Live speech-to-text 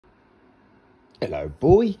Hello,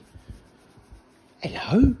 boy.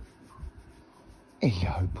 Hello.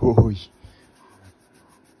 Hello, boy.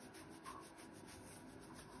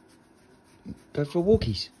 Go for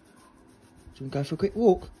walkies. Do you want to go for a quick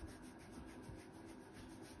walk?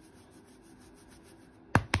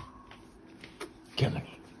 Come on.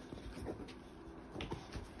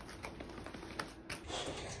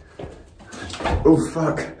 Oh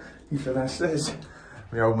fuck! You fell downstairs.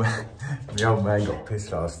 My old man got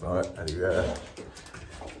pissed last night, and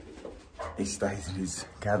he stays in his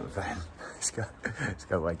camper van. Let's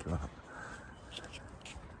go wake him up.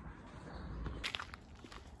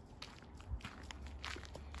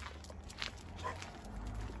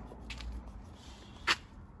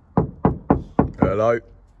 Hello,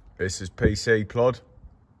 this is PC Plod.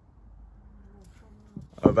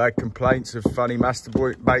 I've had complaints of funny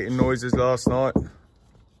masturbating noises last night.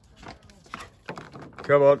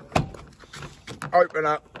 Come on, open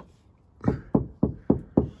up.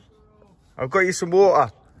 I've got you some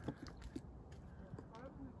water.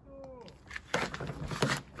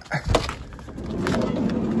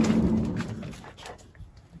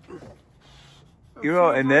 You're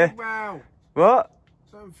right in there. Well. What?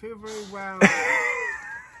 Don't feel very well.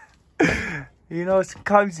 You're nice and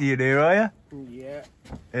cosy in here, are you? Yeah.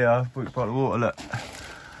 Yeah, I've brought you a bottle of water, look.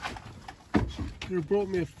 You brought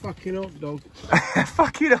me a fucking hot dog.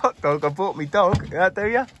 Fucking hot dog? I brought me dog, do you?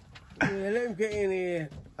 Yeah, let him get in here.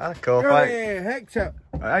 I can't, Come mate. here, Hector.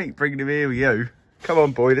 I ain't bringing him here with you. Come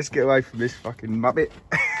on, boy, let's get away from this fucking muppet.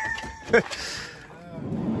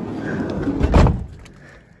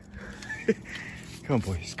 Come on,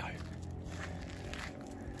 boy, let's go.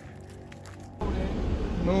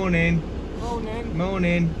 Morning. Morning.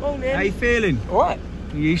 Morning. Morning. How you feeling? What?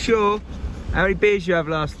 You sure? How many beers you have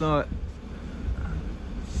last night?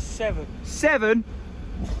 7. 7?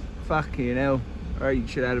 Fucking hell. I reckon you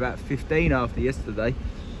should have had about 15 after yesterday.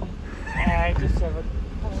 Just 7.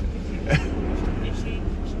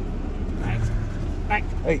 Back.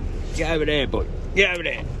 Hey, get over there, boy. Get over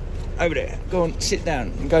there. Over there. Go on, sit down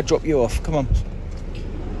and go drop you off. Come on.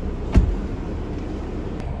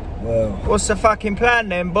 Well, what's the fucking plan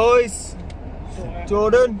then, boys?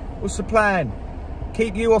 Jordan, what's the plan?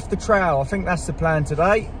 Keep you off the trail. I think that's the plan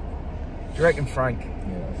today. Do you reckon, Frank? Yeah,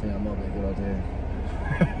 I think that might be a good idea.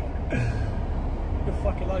 You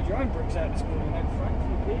fucking load your own bricks out this morning, then, Frank, for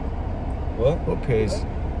your pig. What? What piers?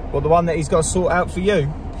 Well, the one that he's got to sort out for you.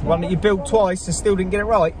 The one that you built twice and still didn't get it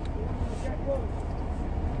right.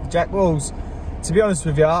 Jack Walls. To be honest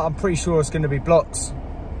with you, I'm pretty sure it's going to be blocks.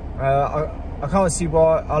 I can't see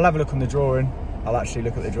why. I'll have a look on the drawing. I'll actually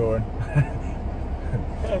look at the drawing.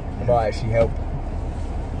 It might actually help.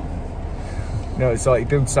 You know, it's like you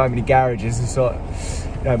build so many garages, it's like,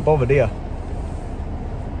 you don't bother, do you?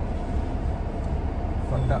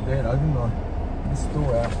 Fucked up there though, didn't I? This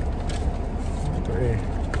door out. Got here,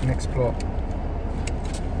 next plot.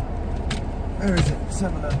 Where is it? Let's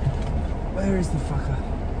have a look. Where is the fucker?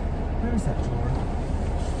 Where is that drawer?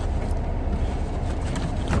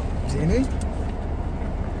 Is it in here?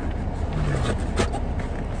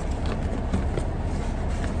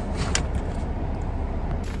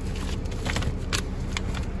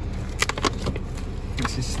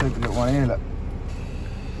 It's this stupid little one here, look.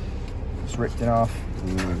 It's ripped in half.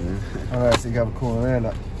 Oh, there's the other corner there,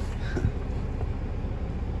 look.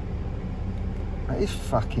 That is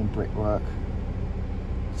fucking brickwork.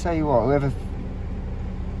 Tell you what,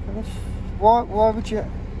 why would you?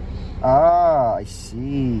 Ah, I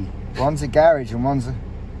see. One's a garage and one's a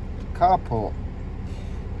carport.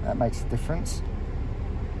 That makes a difference.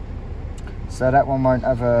 So that one won't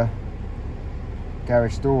have a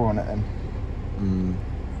garage door on it then. Mm.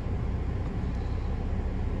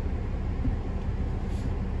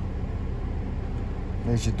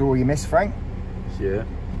 There's your door you missed, Frank. Yeah.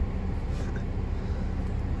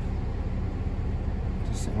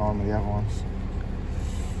 Just in line with the other ones.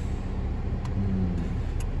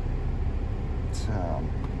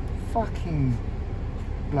 Fucking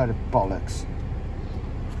load of bollocks.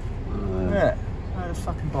 Yeah, load of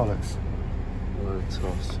fucking bollocks. Load of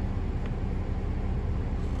toss.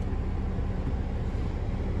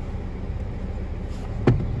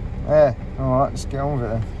 Yeah, alright, let's get on with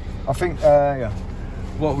it then. I think, yeah.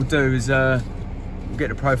 What we'll do is, we'll get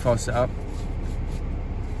the profile set up.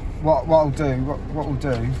 What we'll do,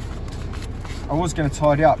 I was going to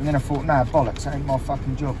tidy up and then I thought, nah, bollocks, that ain't my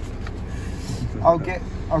fucking job.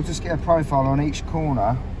 I'll just get a profile on each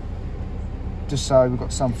corner, just so we've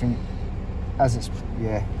got something as it's,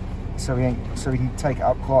 yeah, so we can take it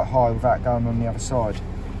up quite high without going on the other side.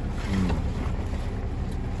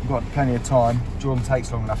 We've got plenty of time. Jordan takes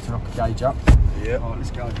long enough to knock a gauge up. Yeah. Alright,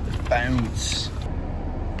 let's go. Bounce.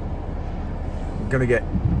 I'm gonna get.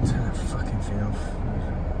 Turn that fucking thing off.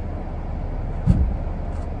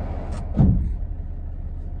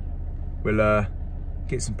 We'll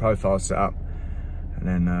get some profiles set up and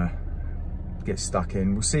then get stuck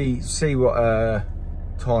in. We'll see what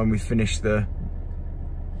time we finish the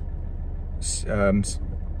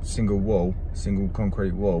single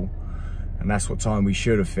concrete wall, and that's what time we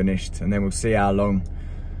should have finished, and then we'll see how long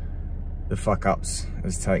the fuck ups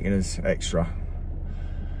has taken us extra,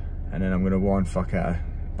 and then I'm gonna wind fuck out of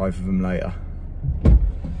both of them later.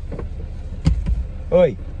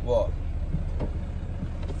 Oi! What?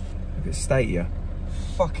 A bit statier.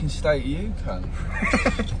 Fucking state of you, cunt.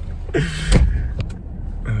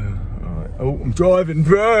 Alright. Oh, I'm driving.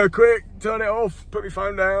 Quick, turn it off. Put my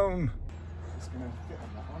phone down. It's gonna fit on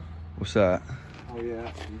that one. What's that? Oh yeah,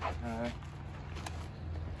 actually. Let's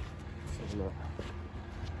have a look.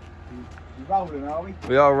 You rolling, are we?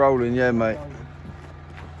 We are rolling, yeah, mate.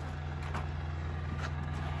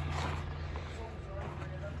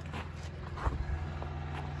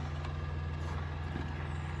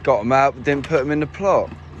 Got them out, but didn't put them in the plot.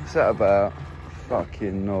 What's that about?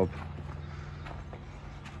 Fucking knob.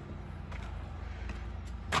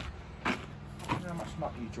 How much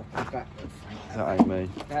muck you dropping back there, Frank? That ain't me.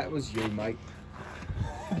 That was you, mate.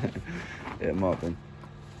 Yeah, it might have been.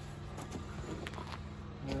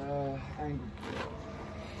 Angle.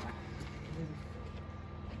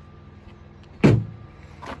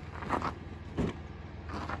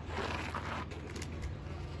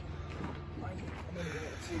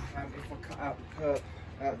 If I cut out the perp,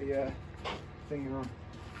 out the thing you're on.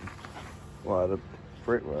 What, the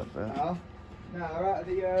brickwork there? No, out of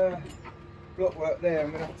the block work there,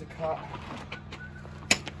 I'm going to have to cut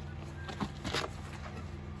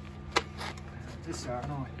this out,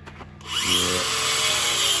 aren't I? Yeah.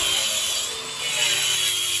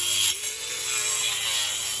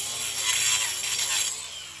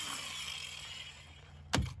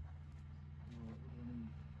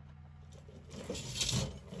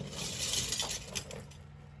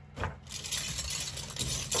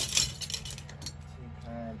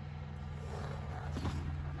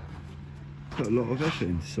 Put a lot of effort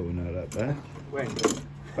into sorting out that bag. When?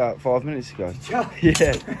 About 5 minutes ago. Yeah. Yeah.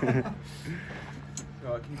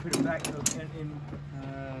 Right, can you put it back in?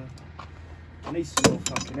 I need some more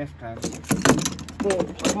fucking F-cams.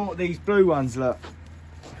 I bought these blue ones, look,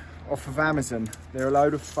 off of Amazon. They're a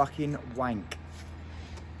load of fucking wank.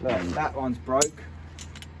 Look, that one's broke.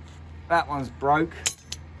 That one's broke.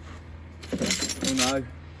 Oh no,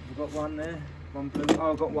 I've got one there. One blue.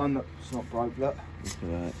 Oh, I've got one that's not broke, look. Look at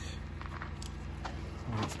that.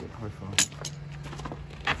 Oh, let's get profile.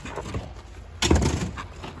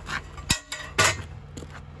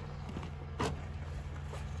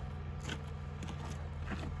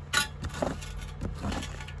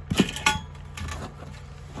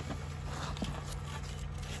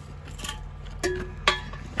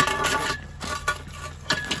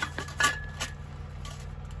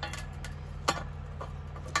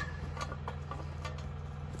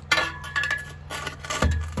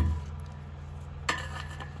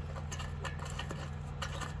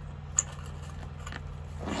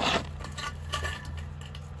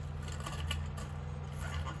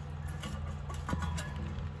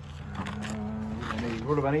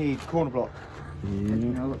 What do I need? Corner block. Yeah.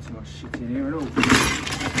 I've got too much shit in here and all.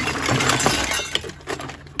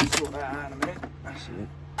 Sort that out in a minute. That's it.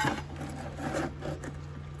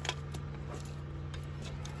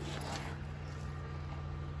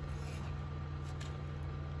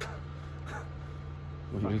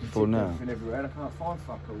 What are you looking for now? Everywhere and I can't find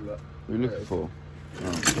fuck all that. What are you looking for?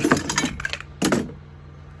 Oh.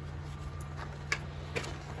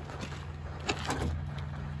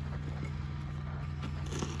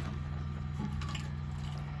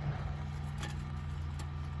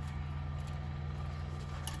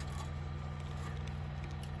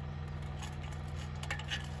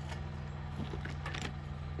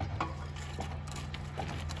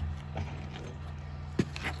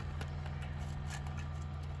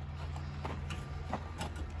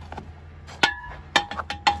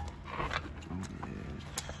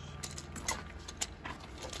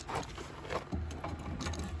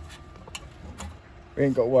 We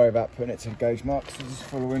ain't got to worry about putting it to the gauge marks, we're just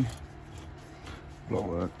following Block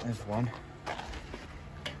work. There's one.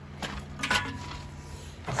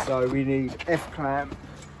 So we need F clamp,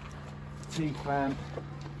 T clamp,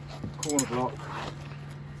 corner block,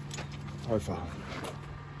 profile.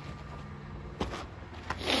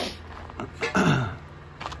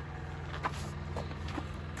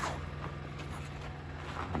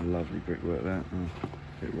 Lovely brickwork that. Oh,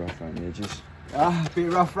 a bit rough around the edges. Ah, a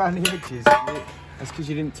bit rough around the edges. That's because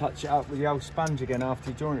you didn't touch it up with the old sponge again after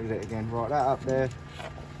you jointed it again. Right, that up there. Is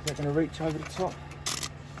that going to reach over the top?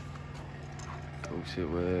 Of course it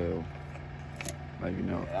will. Maybe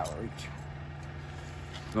not. Yeah, that'll reach.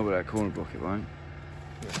 Not with that corner block, it won't.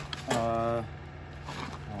 Oh, I'll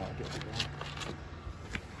get it right.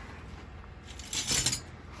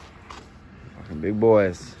 Fucking big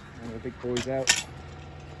boys. One of the big boys out.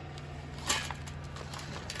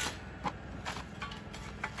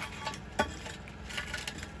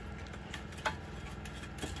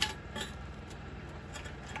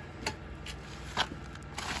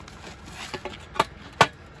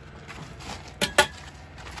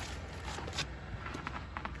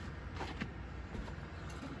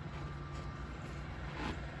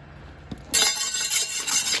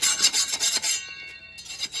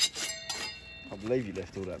 I believe you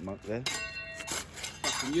left all that muck there.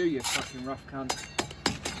 Fucking you fucking rough cunt.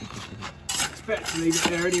 It's better to leave it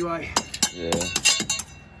there anyway. Yeah.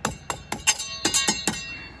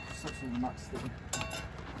 Such all the muck sticking.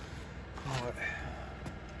 Right.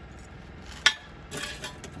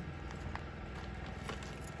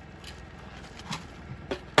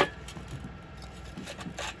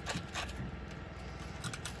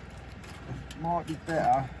 Might be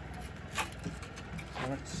better. So I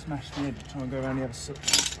don't smash my head to try and go around the other side.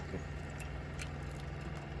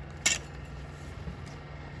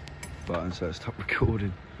 Button so stop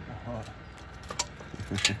recording. Oh,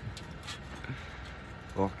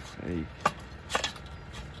 Fuck's sake.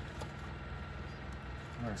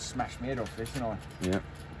 I'm going to smash my head off this, aren't I? Yeah.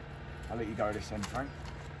 I'll let you go this end, Frank.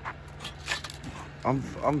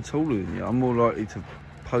 I'm taller than you. I'm more likely to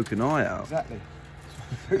poke an eye out. Exactly.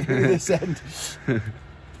 This end. That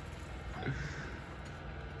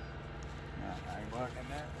ain't working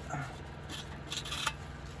there.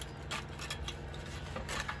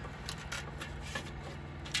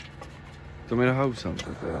 Do you want me to hold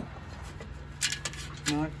something for that?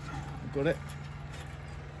 No, I've got it.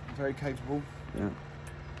 I'm very capable. Yeah.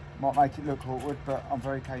 Might make it look awkward, but I'm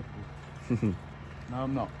very capable. No,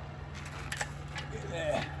 I'm not. Get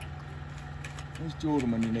there. Where's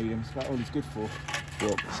Jordan when you need him? That's all he's good for.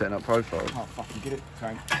 What? Setting up profile? Can't fucking get it,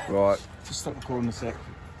 Frank. Right. Just stop recording a sec.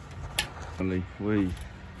 Only we.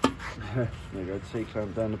 There you go,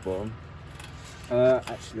 T-clamp down the bottom.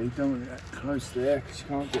 Actually, don't want it that close there because you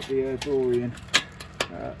can't get the dory in.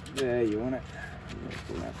 There you want it.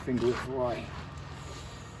 Put that finger width away.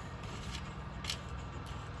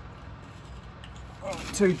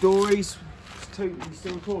 Oh, 2 dories. You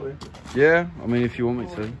still recording? Yeah, I mean if you want me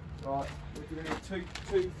to. Right, we're doing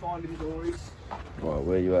two finding dories. Right,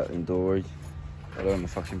 where you at then, Dory? I don't on the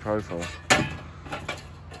fucking profile.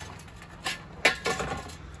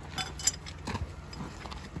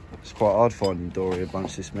 It's quite hard finding Dory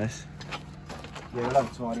amongst this mess. Yeah, we'll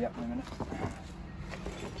have to tidy up in a minute.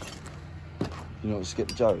 You not just get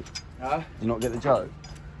the joke? Huh? You not get the joke?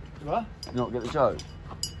 What? You not get the joke?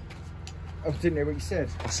 I didn't hear what you said.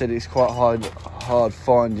 I said it's quite hard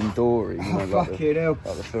finding Dory. You know, like Fucking hell.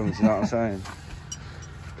 Like the films, you know what I'm saying?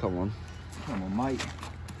 Come on. Come on, mate.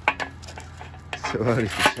 It's too early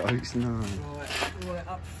for jokes, no. Right,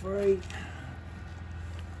 up 3.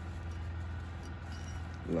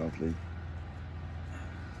 Lovely.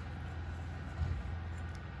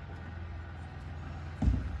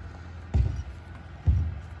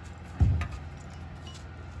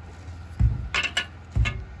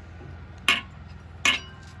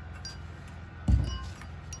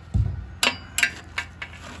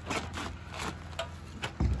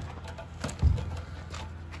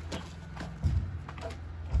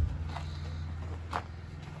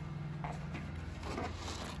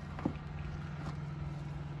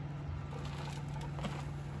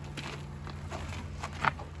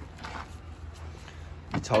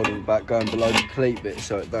 Told him about going below the cleat bit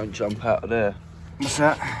so it don't jump out of there. What's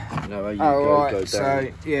that? You know how you Oh, go right, down. so,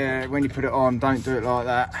 yeah, when you put it on, don't do it like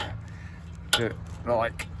that. Do it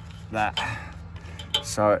like that.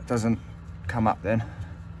 So it doesn't come up then.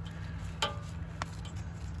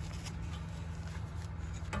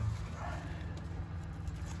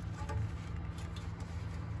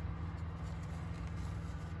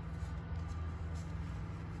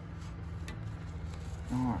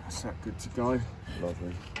 Alright, that's that good to go.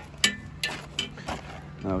 Lovely.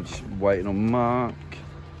 Now we're just waiting on Mark.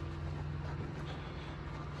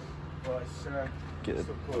 Right, so Get the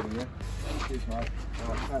stop recording, yeah? Excuse me.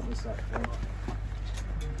 Alright, take this up then.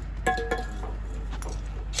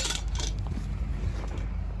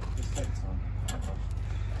 Just take time.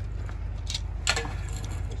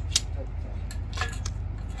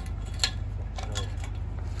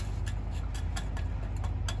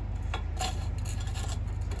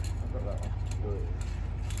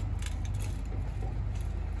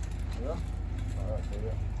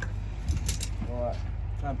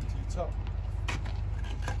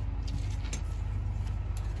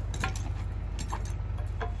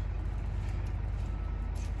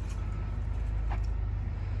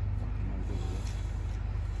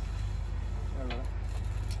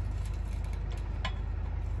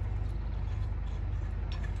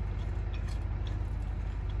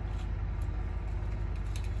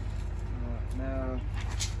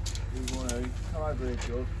 we want to come over here,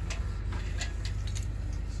 George.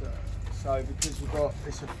 So because we've got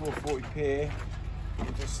this a 440 pier, we'll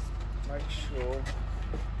just make sure we've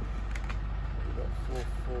got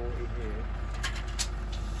 440 here,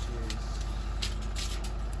 which is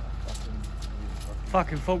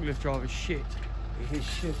Fucking forklift driver shit. it is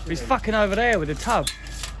shit. He's isn't it? fucking over there with the tub.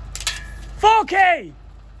 Forky!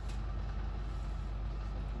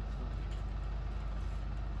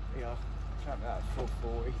 Yeah, champ that at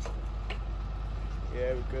 440.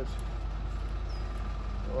 Yeah, we're good.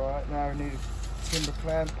 Alright, now we need a timber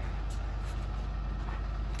clamp.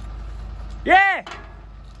 Yeah!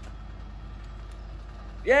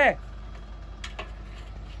 Yeah!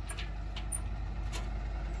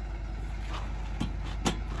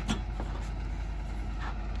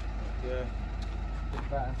 Yeah, bit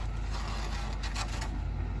better.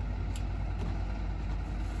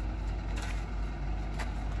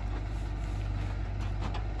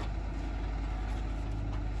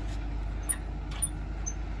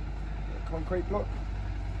 Concrete block.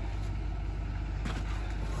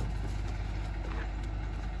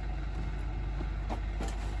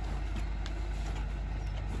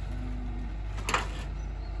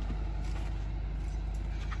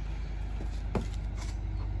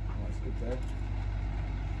 That's good there.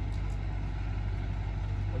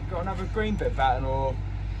 Have you got another green bit batten or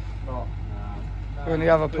not? No. We're in the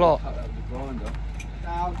other plot. Cut that with the grinder. No,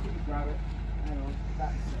 I'll quickly grab it. Hang on,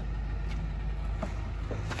 that's it.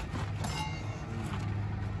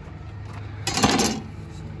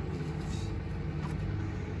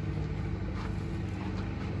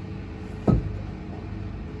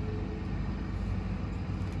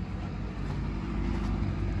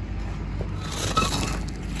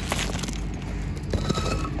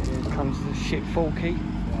 Here comes the shit Forky.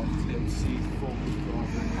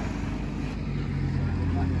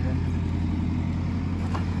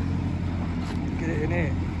 Get it in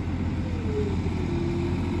here.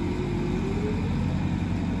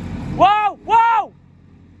 Whoa! Whoa!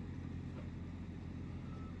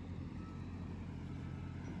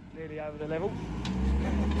 Nearly over the level.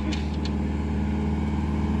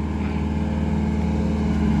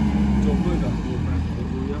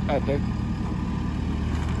 I do.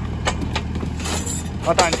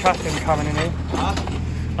 I don't trust him coming in here. Huh?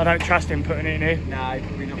 I don't trust him putting it in here. No, he'll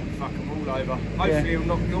probably knock the fucking wall over. Hopefully he'll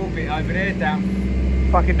knock your bit over there down.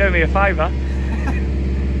 Fucking do me a favour.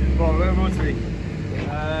 Right, where was we?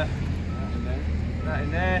 That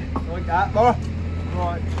in there. Like that, more.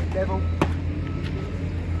 Right, level.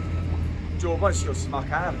 George, once you're smuck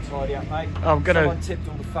out, have a tidy up, mate. I'm gonna. Someone tipped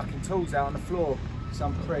all the fucking tools out on the floor.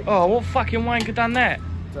 Some prick. Oh, what fucking wanker done that?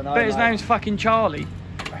 Dunno, Bet his mate. name's fucking Charlie.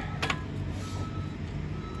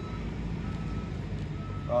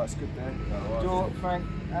 Right, it's good there. right. George, Frank,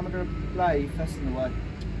 how am I going to play? That's in the way.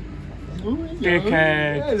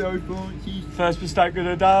 Dickhead. Hello, Francis. First mistake of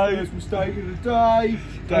the day. First mistake of the day.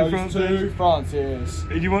 Go Goes Francis. to Francis.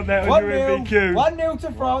 Did you want that on your 1-0. MBQ? 1-0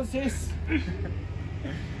 to Francis.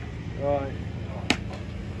 Right.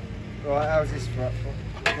 Right, how's this for?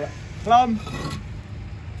 Plum.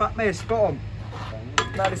 Fuck me, spot on.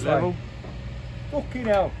 Now this Level. way. Fucking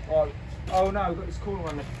hell. Right. Oh no, we've got this corner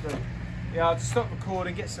one left to do. Yeah, I'll just stop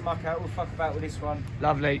recording, get some muck out, we'll fuck about with this one.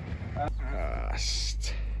 Lovely.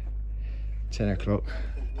 It's 10 o'clock.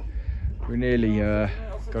 We nearly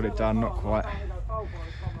got it done, not quite.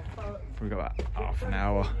 We've got about half an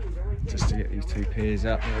hour just to get these two piers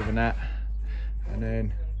up over that. And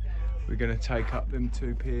then we're gonna take up them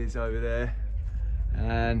two piers over there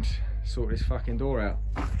and sort this fucking door out.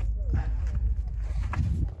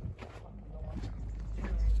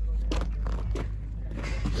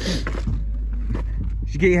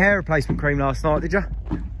 Did you get your hair replacement cream last night, did you?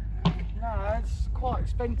 No, it's quite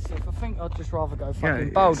expensive. I think I'd just rather go fucking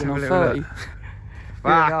Yeah, bald let's than have I'm a little 30. look.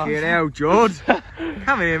 Fucking hell, George.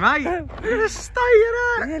 Come here, mate. You're just stay in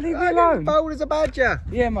that. Yeah, leave me alone. Bold as a badger.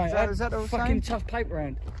 Yeah, mate. Is that all fucking same? tough paper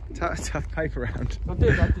round. Tough paper round. I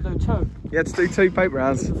did. I had to do two. You had to do two paper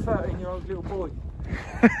rounds. As a 13-year-old little boy.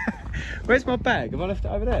 Where's my bag? Have I left it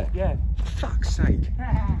over there? Yeah. For fuck's sake.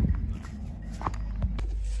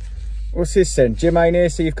 What's this then? Jim ain't here,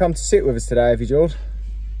 so you've come to sit with us today, have you, George?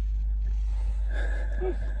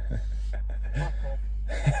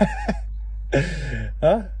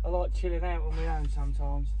 Huh? I like chilling out on my own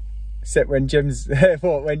sometimes. Except when Jim's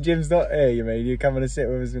what? When Jim's not here, you mean? You coming to sit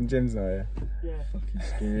with us when Jim's not here? Yeah. Fucking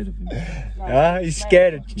scared of him. Huh? He's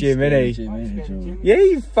scared of Jim, isn't he? I'm scared of Jim. Yeah,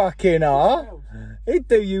 you fucking are. He'd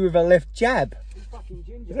do you with a left jab. He's fucking I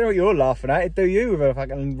ginger. don't know what you're laughing at. He'd do you with a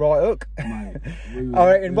fucking right hook. Mate,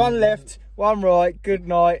 I reckon one left, one right. Good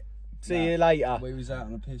night. See you later. We was out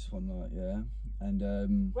on a piss one night, yeah,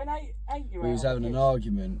 and When ain't you we was out having on an this?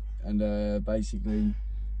 argument, and basically,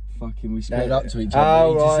 fucking we squared up to each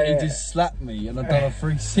other. Oh, He just slapped me, and I done a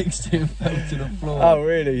 360 and fell to the floor. Oh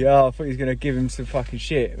really? Oh, I thought he was gonna give him some fucking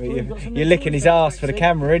shit. But Well, you, you got some you're new licking toys his there, ass for the Maxie.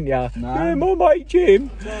 camera, ain't you? No. Yeah, my mate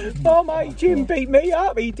Jim. My mate Jim beat me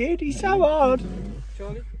up. He did. He's so hard.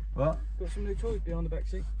 Charlie, What? got some new toys behind the back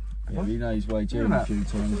seat. Yeah, you know he's way too a few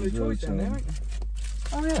Some times new as well, toys down there, Charlie. ain't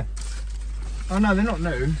there? Oh yeah. Oh no, they're not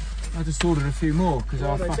new. I just ordered a few more because I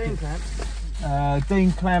Are they fucking Dean clamps?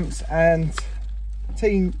 Dean clamps and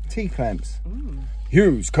T clamps. Mm.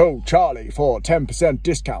 Use code Charlie for 10%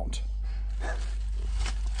 discount.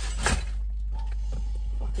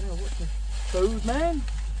 Fucking hell, what's the food, man?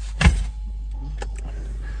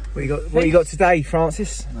 What you got today,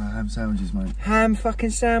 Francis? No, ham sandwiches, mate. Ham fucking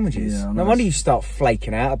sandwiches. Yeah, I No know. wonder you start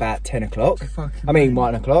flaking out about 10 o'clock. Fucking I mean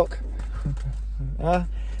 1 o'clock.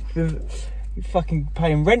 You're fucking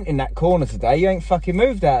paying rent in that corner today. You ain't fucking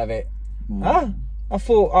moved out of it. Huh? I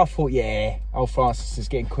thought, yeah. Old Francis is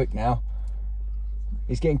getting quick now.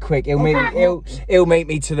 He's getting quick. He'll meet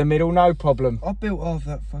me to the middle, no problem. I built half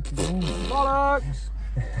that fucking corner. Bollocks!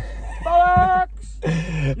 Bollocks!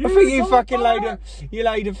 I think you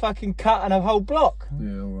laid a fucking cut and a whole block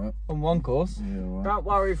Yeah, alright. on one course. Yeah, alright. Don't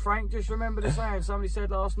worry, Frank. Just remember the saying somebody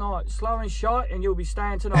said last night: "Slow and shite, and you'll be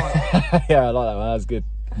staying tonight." Yeah, I like that one. That was good.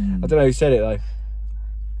 I don't know who said it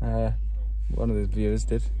though. One of the viewers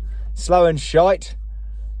did. Slow and shite.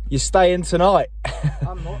 You're staying tonight.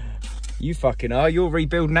 I'm not. You fucking are. You're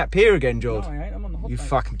rebuilding that pier again, No, George. I ain't. I'm on the hot You mate.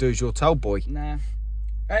 fucking do as you're told, boy. Nah.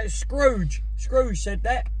 Scrooge. Scrooge said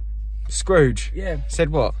that. Scrooge. Yeah. Said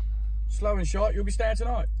what? Slow and shite, you'll be staying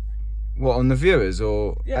tonight. What, on the viewers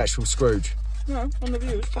or Yeah. actual Scrooge? No, on the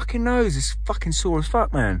viewers. Fucking nose is fucking sore as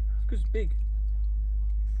fuck, man. Because it's big.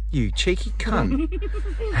 You cheeky cunt.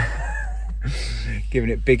 Giving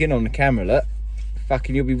it biggin on the camera, look.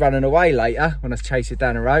 Fucking you'll be running away later when I chase it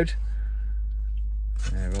down the road.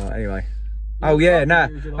 Yeah, right, anyway. Oh yeah, nah.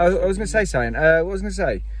 I was gonna say something. What was I gonna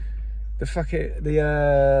say? The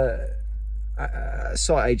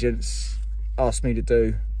site agents asked me to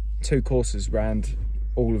do 2 courses round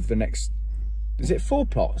all of the next. Is it 4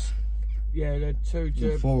 plots? Yeah, they're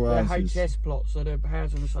Yeah, 4 they're houses. HS plots, so they're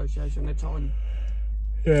housing association, they're tiny.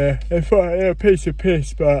 Yeah, they're a piece of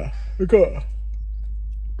piss, but we've got.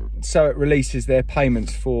 So it releases their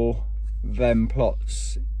payments for them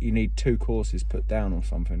plots. You need 2 courses put down or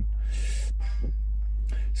something.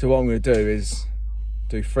 So what I'm going to do is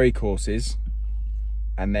do 3 courses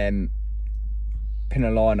and then pin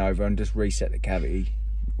a line over and just reset the cavity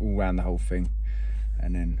all around the whole thing,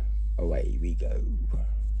 and then away we go.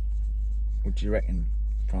 What do you reckon,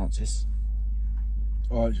 Francis?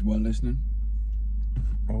 Alright, you weren't listening.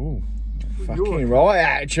 Oh, fucking right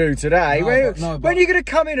attitude today. No, when but- are you going to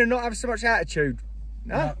come in and not have so much attitude?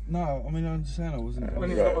 Huh? No, I mean, I'm just saying I wasn't When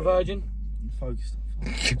he's not a virgin. focused.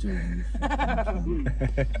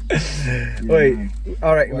 Wait,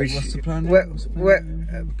 all right. What's the plan then? Well, What's the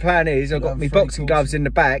plan? plan is I've got Have my 3 boxing gloves courses. in the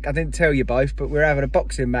back. I didn't tell you both, but we're having a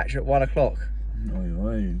boxing match at 1 o'clock.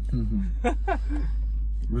 Oi.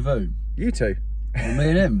 With who? You two. With me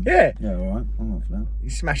and him? Yeah. Yeah, alright. I'm up for that. You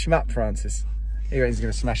smash him up, Francis. He reckons he's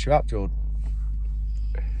going to smash you up, Jordan.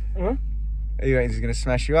 Huh? He reckons he's going to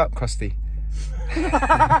smash you up, Krusty.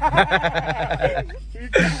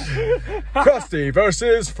 Krusty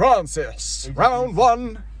versus Francis. Round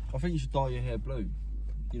 1. I think you should dye your hair blue.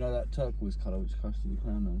 You know that turquoise colour which Krusty the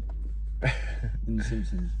Clown knows? In The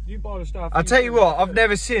Simpsons. You buy the stuff. I'll tell you what, I've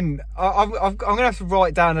never seen. I'm going to have to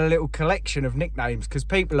write down a little collection of nicknames because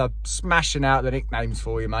people are smashing out the nicknames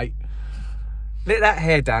for you, mate. Let that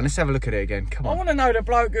hair down. Let's have a look at it again. Come I on. want to know the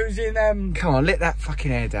bloke who's in Come on, let that fucking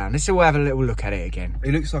hair down. Let's all have a little look at it again.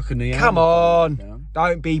 He looks like a Neanderthal. Come on. Yeah.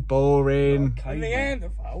 Don't be boring. Caveman.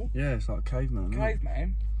 Neanderthal. Yeah, it's like a caveman. isn't it?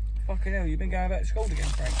 Caveman. Fucking hell, you've been going back to school again,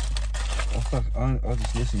 Frank. I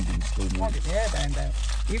just listened in school. Can't get the hairband out.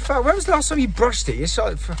 When was the last time you brushed it? It's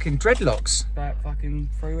like fucking dreadlocks. About fucking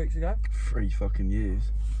 3 weeks ago. 3 fucking years.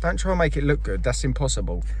 Don't try and make it look good. That's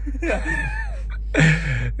impossible.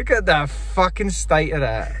 Look at that fucking state of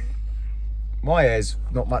that. My hair's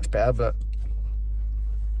not much better, but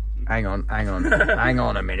hang on hang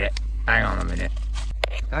on a minute,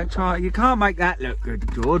 don't try. You can't make that look good,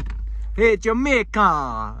 George. Hey,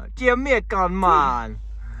 Jamaican man,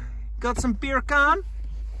 got some beer can?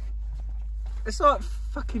 It's like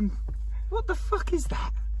fucking, what the fuck is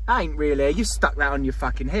that? That ain't really. You stuck that on your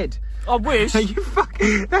fucking head. I wish. You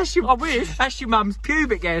fucking, that's your, I wish. that's your mum's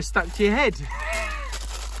pubic hair stuck to your head.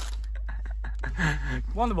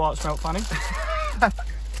 Wonder why it smelled funny.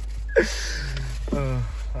 Oh,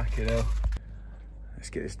 fucking hell. Let's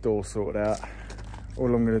get this door sorted out.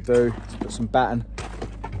 all I'm going to do is put some batten.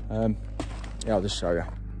 Yeah, I'll just show you.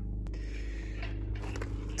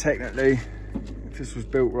 Technically, if this was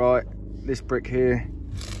built right, this brick here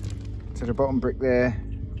to the bottom brick there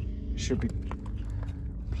should be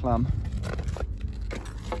plumb.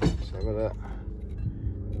 So with that.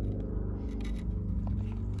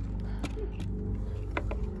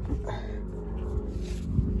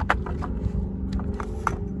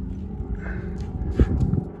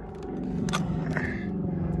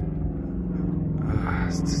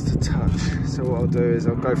 It's just a touch. So what I'll do is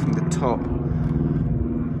I'll go from the top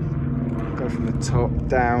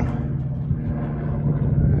down,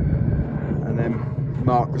 and then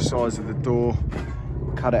mark the size of the door,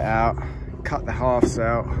 cut it out, cut the halves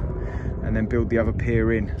out, and then build the other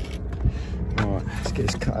pier in. Alright, let's get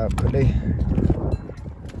this cut out quickly.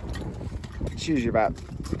 It's usually about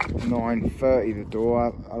 9:30 the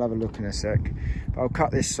door. I'll have a look in a sec. But I'll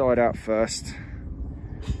cut this side out first,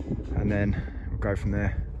 and then we'll go from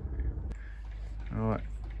there. Alright,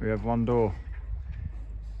 we have one door.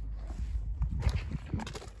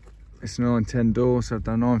 It's 9:10 door, so I've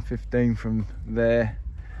done 9:15 from there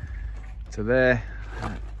to there.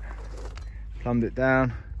 Plumbed it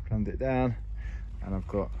down, and I've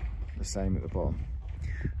got the same at the bottom.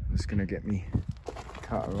 I'm just gonna get me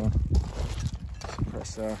cutter on,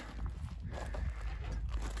 suppressor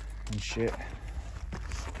and shit.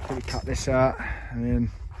 Quickly cut this out, and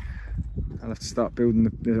then I'll have to start building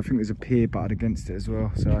the, I think there's a pier butted against it as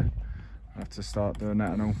well, so I'll have to start doing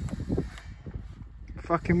that and all.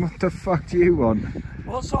 Fucking what the fuck do you want?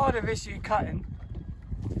 What side of this are you cutting?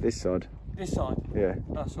 This side. This side? Yeah.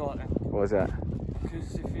 That's right then. What is that?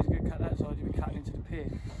 Because if you're going to cut that side, you'll be cutting into the pier.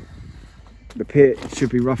 The pier should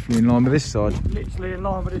be roughly in line with this side. Literally in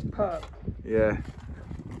line with this perk. Yeah.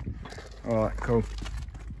 Alright, cool.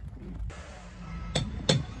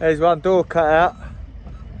 There's one door cut out.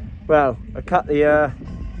 Well, I cut the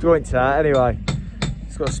joints out anyway.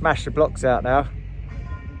 Just got to smash the blocks out now.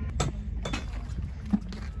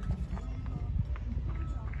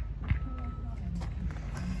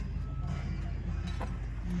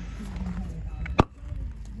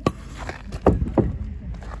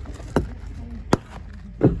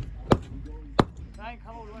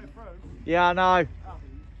 Yeah, I know.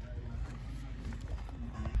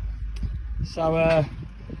 So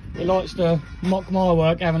he likes to mock my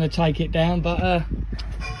work having to take it down, but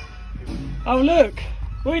oh look,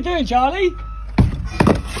 what are you doing, Charlie?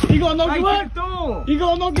 You got to knock your work. You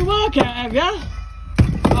got to knock your work out, have you?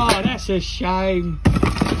 Oh, that's a shame.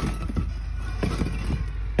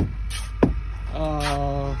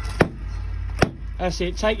 Oh, that's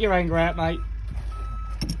it. Take your anger out, mate.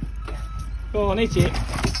 Go on, hit it.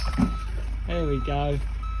 There we go.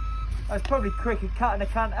 That's probably quicker cutting a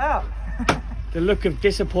cunt out. The look of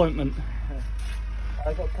disappointment.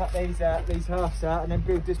 I've got to cut these out, these halves out, and then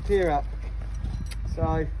build this pier up.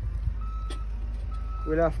 So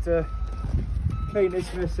we'll have to clean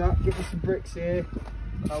this mess up, get me some bricks here,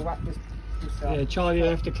 and I'll wrap this up. Yeah, Charlie will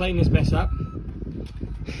have to clean this mess up.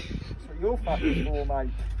 That's what you're fucking for,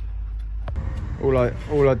 mate.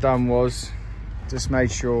 All I done was just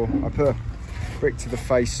made sure I put a brick to the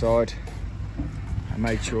face side and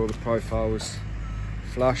made sure the profile was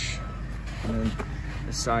flush, and then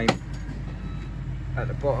the same at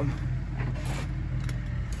the bottom,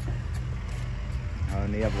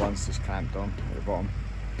 and the other one's just clamped on at the bottom.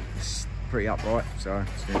 It's pretty upright, so I'm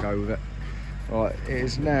just going to go with it. Right, it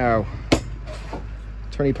is now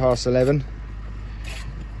 11:20.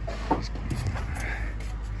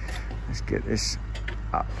 Let's get this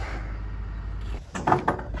up.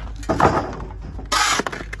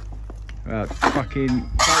 Fucking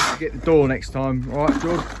don't forget the door next time, alright,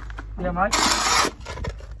 George? Yeah, mate.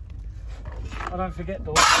 I don't forget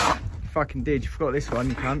door. You fucking did, you forgot this one,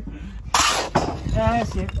 you cunt.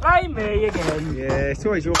 That's it. Blame me again. Yeah, it's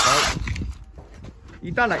always your fault.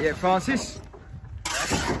 You done that yet, Francis?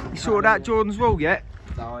 You sorted out Jordan's wall yet?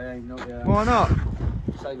 No, I ain't, not yet. Why not?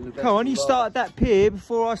 Saving the best Come on, for you last. started that pier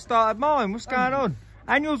before I started mine. What's going on?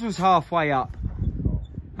 And yours was halfway up.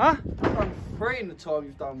 Huh? I've done 3 in the time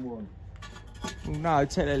you've done 1. Well, no,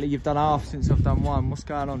 technically you've done half since I've done 1. What's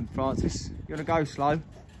going on, Francis? You want to go slow?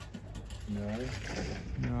 No.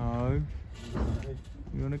 No.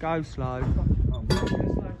 You want to go slow?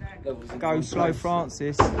 Levels in Go one slow, place.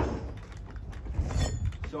 Francis.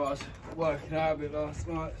 So I was working out a bit last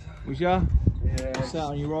night. Was ya? Yeah. Sat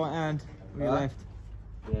on your right hand or your left?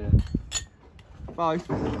 Yeah. Both?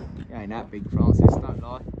 You ain't that big, Francis, don't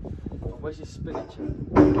lie. Where's your spinach?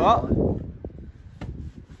 What?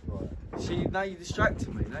 Right. See, now you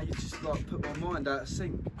distracted me. Now you just like put my mind out of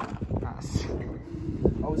sync. That's...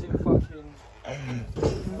 I was in fucking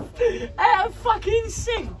Out of fucking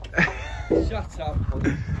sink! Shut up.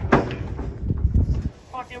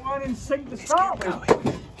 Fucking one in sync to start with.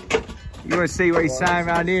 You want to see what he's saying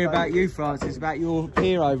around here about you, Francis, about your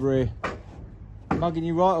pier over here? Mugging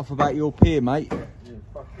you right off about your pier, mate. You're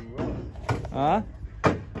fucking right. Huh?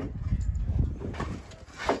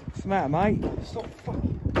 What's the matter, mate? Stop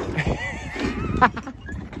fucking.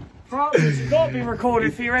 Francis, you've got to be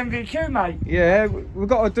recorded for your MVQ, mate. Yeah, we've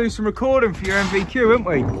got to do some recording for your MVQ, haven't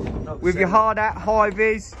we? With your hard hat, high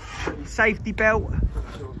vis, safety belt.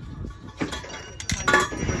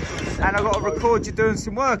 And I've got to record you doing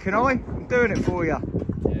some work, and I'm doing it for you.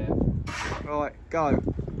 Yeah. Right, go.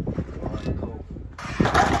 Alright, cool.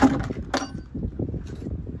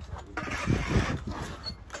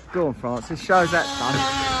 Go on, Francis, show us that done.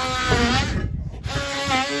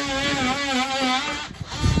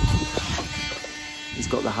 He's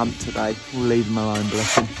got the hump today. We'll leave him alone,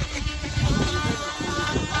 bless him.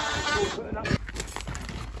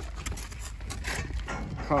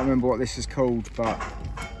 Can't remember what this is called, but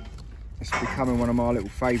it's becoming one of my little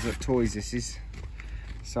favourite toys, this is.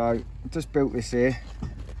 So, I've just built this here.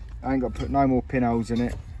 I ain't got to put no more pinholes in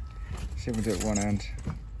it. See if we can do it with one hand.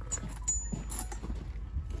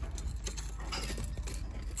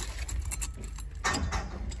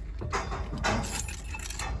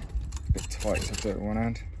 Bit tight, so I'll do it with one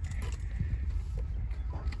hand.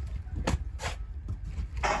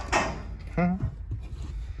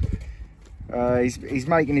 He's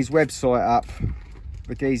making his website up,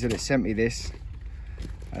 the geezer that sent me this.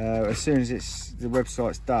 As soon as the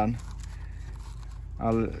website's done,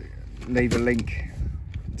 I'll leave a link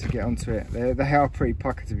to get onto it. They are pretty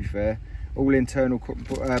pucker, to be fair. All internal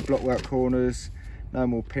blockwork corners, no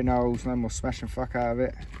more pinholes, no more smash and fuck out of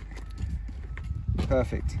it.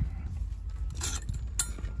 Perfect.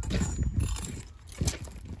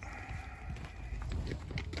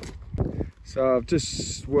 So I've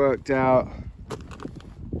just worked out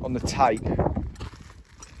on the tape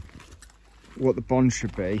what the bond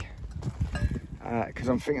should be, because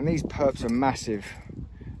I'm thinking these perps are massive.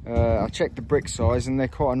 I checked the brick size and they're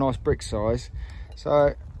quite a nice brick size.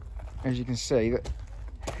 So as you can see, that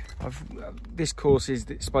this course is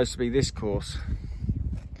supposed to be this course.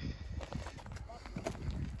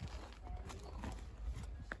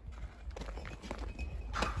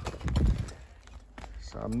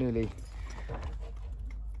 So I'm nearly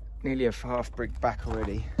a half brick back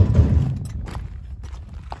already.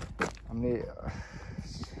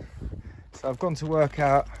 So I've gone to work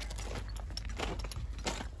out.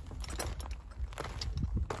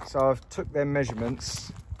 So I've took their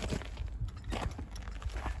measurements,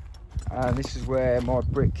 and this is where my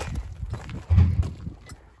brick,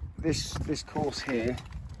 this course here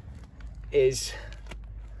is,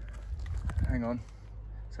 hang on,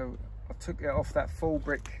 so I took it off that full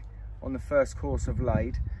brick on the first course I've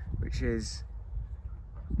laid, which is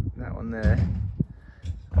that one there,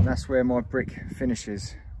 and that's where my brick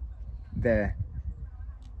finishes there.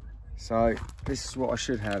 So this is what I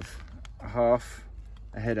should have, a half,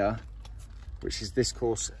 a header, which is this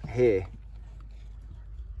course here,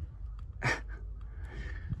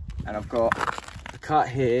 and I've got a cut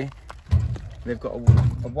here. They've got a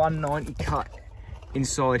 190 cut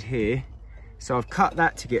inside here, so I've cut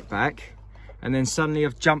that to get back, and then suddenly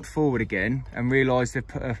I've jumped forward again and realised they've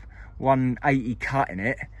put a 180 cut in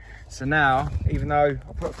it. So now, even though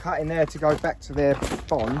I put a cut in there to go back to their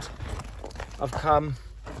bond, I've come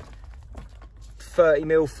 30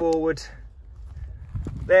 mil forward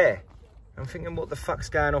there. I'm thinking, what the fuck's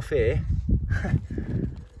going off here?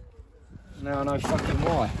 Now I know fucking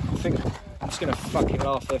why. I think I'm just gonna fucking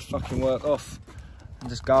laugh their fucking work off and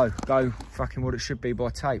just go fucking what it should be by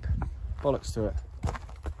tape. Bollocks to it.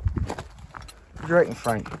 What do you reckon,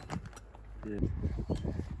 Frank? Yeah.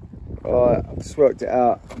 Alright, I've just worked it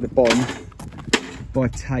out, the bond by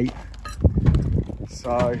tape.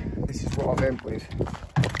 So this is what I've ended with.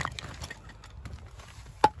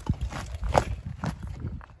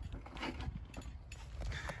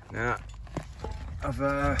 Now I've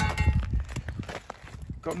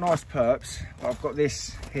got nice perps, but I've got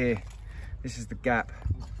this here. This is the gap.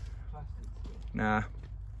 Nah,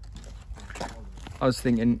 I was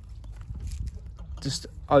thinking just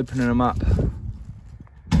opening them up.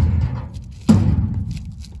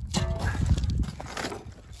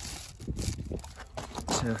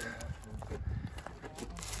 To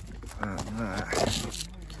that.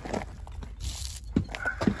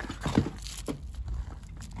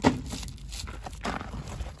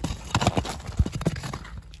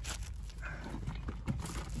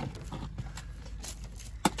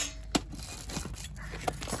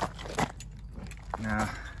 Now,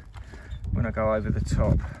 when I go over the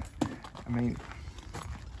top. I mean,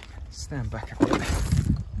 stand back a bit.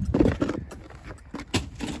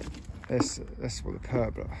 That's what the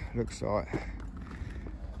pergola looks like.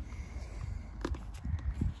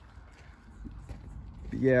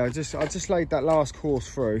 But yeah, I just laid that last course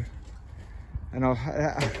through, and I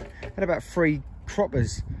had about 3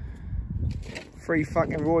 croppers, 3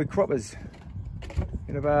 fucking Roy croppers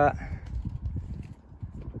in about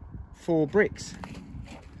 4 bricks.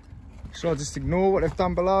 Shall I just ignore what they've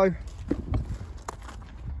done below?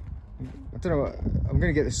 I don't know. I'm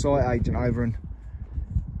going to get the site agent over and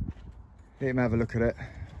let him have a look at it.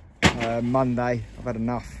 Monday. I've had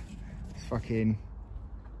enough. It's fucking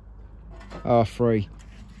R3.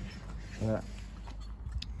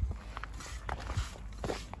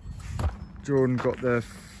 Jordan got the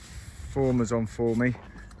formers on for me.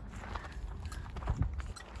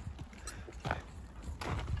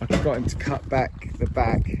 I got him to cut back the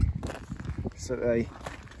back so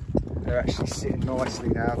they're actually sitting nicely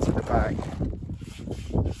now to the back.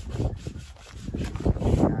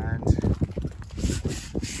 And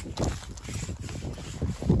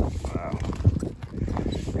wow,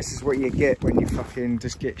 this is what you get when you fucking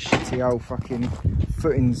just get shitty old fucking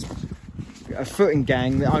footings. A footing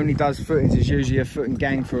gang that only does footings is usually a footing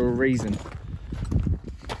gang for a reason.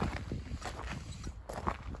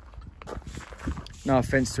 No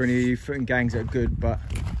offence to any of you footing gangs that are good, but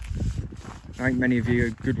there ain't many of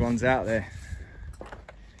you good ones out there.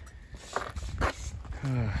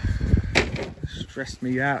 Stressed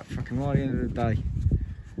me out fucking right at the end of the day.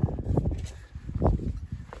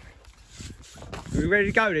 Are we ready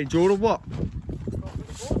to go then, Jordan? What?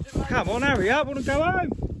 Come on, hurry up, I want to go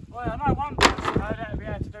home. Well, I know one person that'll be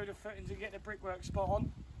able to do the footings and get the brickwork spot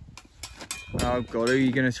on. Oh God, who are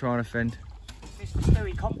you going to try and offend? Mr.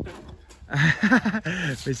 Stewie Compton.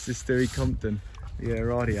 Mr. Stewie Compton. Yeah,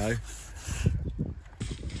 rightio.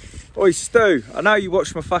 Oi, Stu, I know you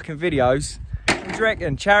watch my fucking videos. What do you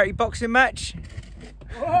reckon? Charity boxing match?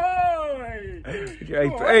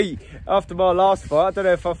 Hey, after my last fight, I don't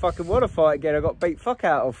know if I fucking want to fight again. I got beat fuck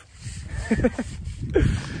out of.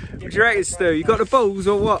 What do you reckon, Stu? You got the balls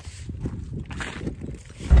or what?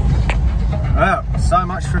 Well, so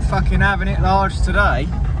much for fucking having it large today.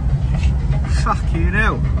 Fucking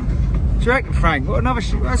hell. What do you reckon, Frank? What another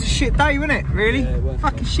shit? That's a shit day, wasn't it? Really? Yeah,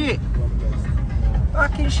 fucking shit.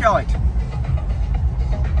 Fucking shite.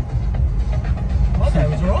 My day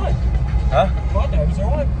was alright. Huh? My day was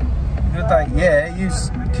alright. Your day? Yeah,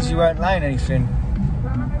 because you weren't laying anything.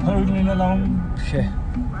 Poodling along. Shit.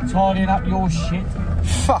 Tidying up your shit.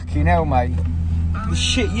 Fucking hell, mate. The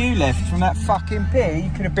shit you left from that fucking pier, you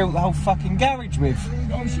could have built the whole fucking garage with.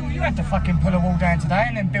 I'm sure you had to fucking pull a wall down today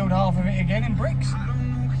and then build half of it again in bricks.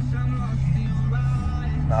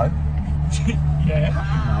 No. Yeah.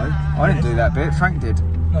 No, I didn't do that bit. Frank did.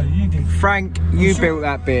 No, you did. Frank, you built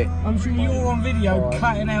that bit. I'm sure you were on video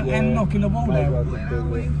cutting out and knocking the wall out.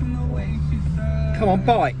 Come on,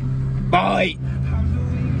 bite. Bite.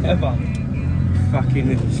 Ever.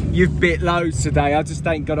 Fucking, you've bit loads today. I just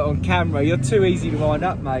ain't got it on camera. You're too easy to wind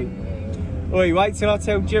up, mate. Oi, wait till I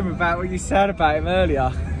tell Jim about what you said about him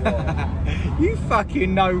earlier. You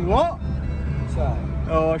fucking know what?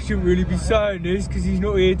 Oh, I shouldn't really be saying this because he's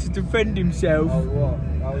not here to defend himself. Oh, what?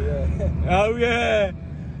 Oh, yeah. Oh, yeah.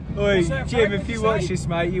 Oi, Jim, if you watch this,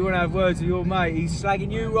 mate, you want to have words with your mate. He's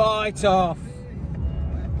slagging you right off.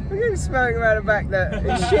 Look at him smelling around the back there.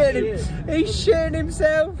 He's shitting, he's shitting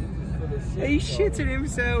himself. He's shitting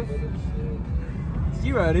himself.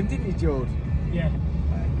 You heard him, didn't you, George? Yeah.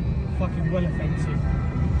 Fucking well offensive.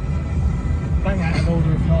 Bang out of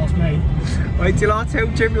order if you ask me. Wait till I tell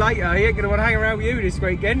Jim later. He ain't going to want to hang around with you this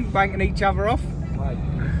weekend, banking each other off.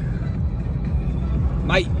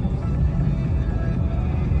 Mate.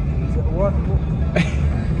 What?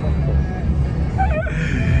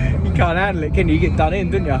 You can't handle it, can you? You get done in,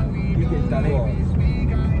 don't you? You get done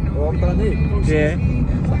in. Oh, I'm done in? Yeah.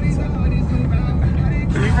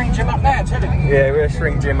 Can we ring Jim up now, tell him? Yeah, we'll just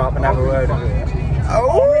ring Jim up and have a word with him.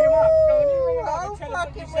 Oh,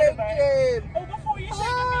 fucking ring Jim! Oh, before you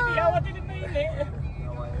said the video, I didn't mean it.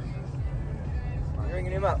 You're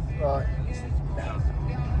ringing him up? Right.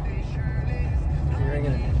 You're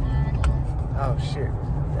ringing him. Oh, shit.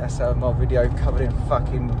 That's how my video covered in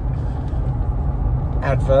fucking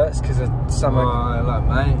adverts because of summer. Oh, hello,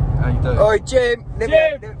 mate. How you doing? Oi, Jim! Let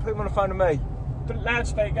me put him on the phone to me. Put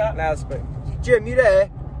loudspeaker. Loudspeaker. Jim, you there?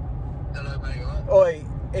 Hello, mate. Right? Oi,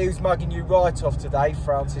 he was mugging you right off today,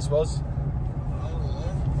 Francis was.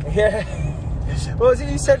 Oh, Yeah. What was it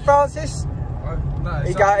you said, Francis? No,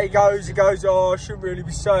 He goes, oh, I shouldn't really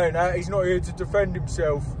be saying that. He's not here to defend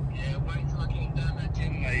himself. yeah, wait till I get down that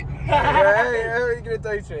gym, mate. Yeah. How are you going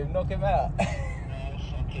to do to him? Knock him out?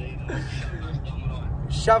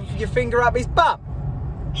 Shove your finger up his bum?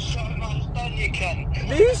 So much done, you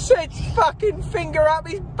cunt. You said fucking finger up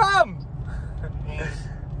his bum!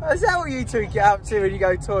 Is that what you two get up to when you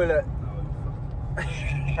go toilet?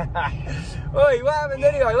 Oi, what happened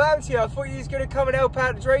anyway? What happened to you? I thought you was going to come and help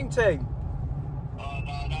out the dream team. Oh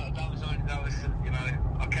no, that was, you know,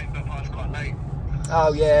 I came back past quite late.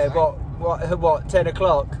 Oh yeah, what, 10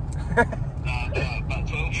 o'clock? No, about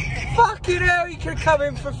 12. Fucking hell, you could have come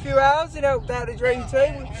in for a few hours and helped out the dream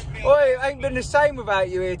team. Oi, it ain't been the same without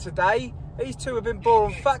you here today. These two have been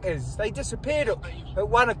boring fuckers. They disappeared at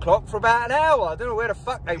 1 o'clock for about an hour. I don't know where the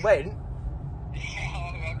fuck they went.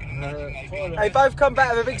 They both come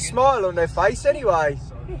back with a big smile on their face anyway.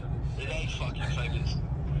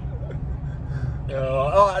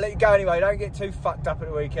 Alright, I'll let you go anyway. Don't get too fucked up at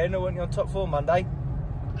the weekend. I want you on top form Monday.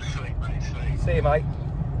 Sweet, mate, sweet. See you, mate.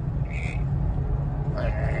 He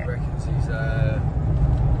reckons he's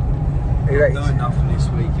He reckons, doing nothing this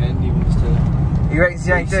weekend. He wants to he reckons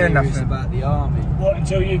he ain't be doing serious nothing. about the army. What,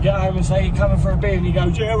 until you get home and say you're coming for a beer and he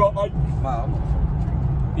goes, yeah, right, mate. Well, I'm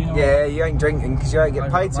not You know Yeah, you ain't drinking because you ain't get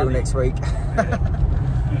Ain't paid got till money. next week. I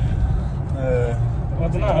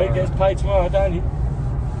don't know, he gets paid tomorrow, don't he?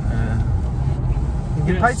 You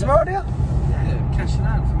get paid tomorrow, do you? Yeah, cashing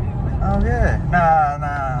out for me, isn't it? Oh yeah.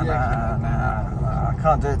 Nah. Yeah, I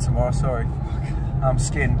can't do it tomorrow, sorry. I'm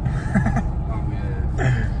skinned. Oh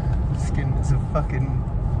yeah. Skinned as a fucking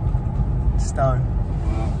stone.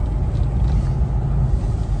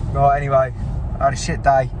 Well, Right, anyway, I had a shit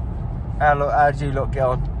day. How did you lot get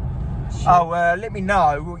on? Oh, let me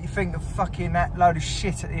know what you think of fucking that load of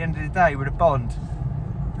shit at the end of the day with a bond.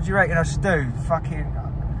 What do you reckon I should do? Fucking...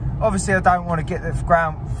 Obviously, I don't want to get the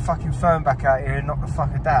ground fucking firm back out here and knock the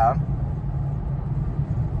fucker down.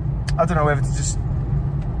 I don't know whether to just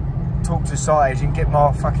talk to the site agent, get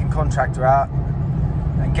my fucking contractor out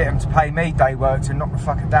and get him to pay me day work to knock the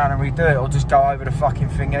fucker down and redo it, or just go over the fucking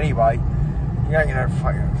thing anyway. You ain't gonna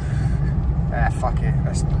fucking... fuck it.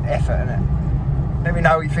 That's effort, innit? Let me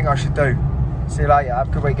know what you think I should do. See you later. Have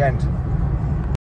a good weekend.